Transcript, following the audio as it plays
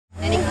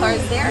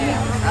cars there?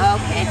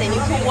 Okay, then you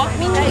can walk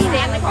me to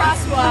stay in the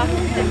crosswalk.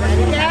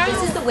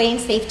 This is the Wayne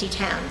Safety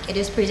Town. It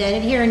is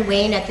presented here in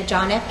Wayne at the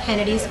John F.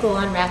 Kennedy School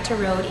on Ratta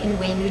Road in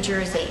Wayne, New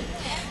Jersey.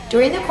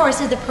 During the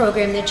course of the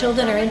program, the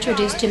children are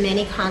introduced to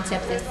many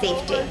concepts of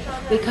safety.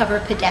 We cover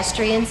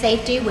pedestrian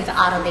safety with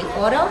auto.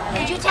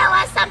 Could you tell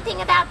us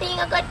something about being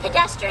a good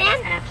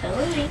pedestrian?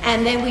 Absolutely.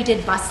 And then we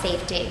did bus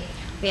safety.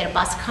 We had a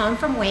bus come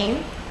from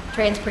Wayne,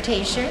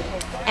 transportation,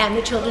 and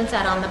the children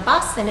sat on the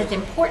bus, and it's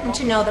important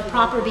to know the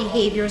proper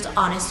behaviors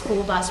on a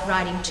school bus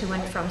riding to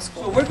and from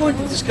school. So we're going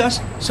to discuss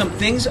some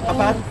things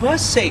about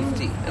bus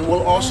safety, and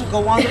we'll also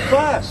go on the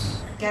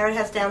bus. Garrett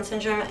has Down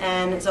syndrome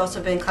and has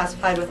also been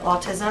classified with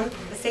autism.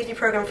 The safety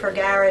program for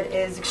Garrett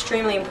is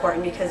extremely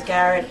important because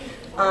Garrett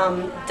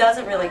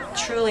doesn't really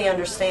truly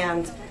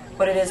understand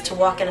what it is to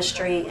walk in a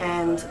street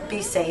and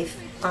be safe.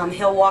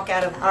 He'll walk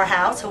out of our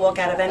house, he'll walk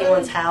out of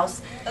anyone's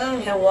house,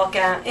 he'll walk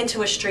out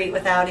into a street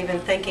without even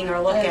thinking or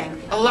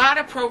looking. A lot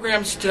of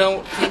programs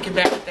don't think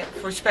about that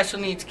for special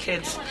needs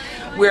kids,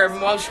 where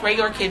most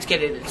regular kids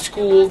get it in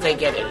school, they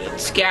get it in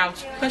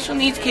Scouts. Special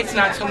needs kids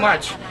not so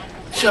much.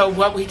 So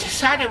what we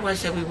decided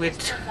was that we would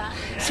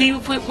see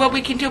what we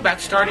can do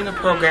about starting a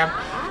program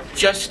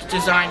just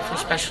designed for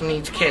special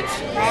needs kids.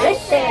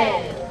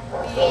 Listen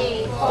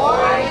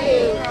before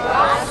you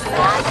cross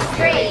the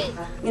street.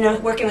 You know,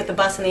 working with the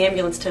bus and the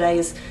ambulance today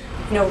is,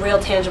 you know, real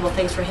tangible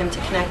things for him to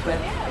connect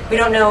with. We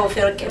don't know if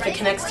it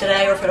connects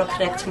today or if it'll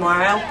connect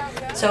tomorrow.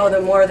 So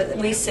the more that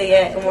we see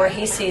it, the more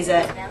he sees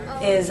it,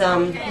 is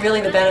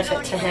really the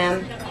benefit to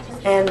him.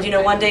 And, you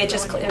know, one day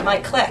it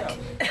might click.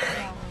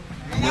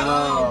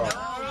 No.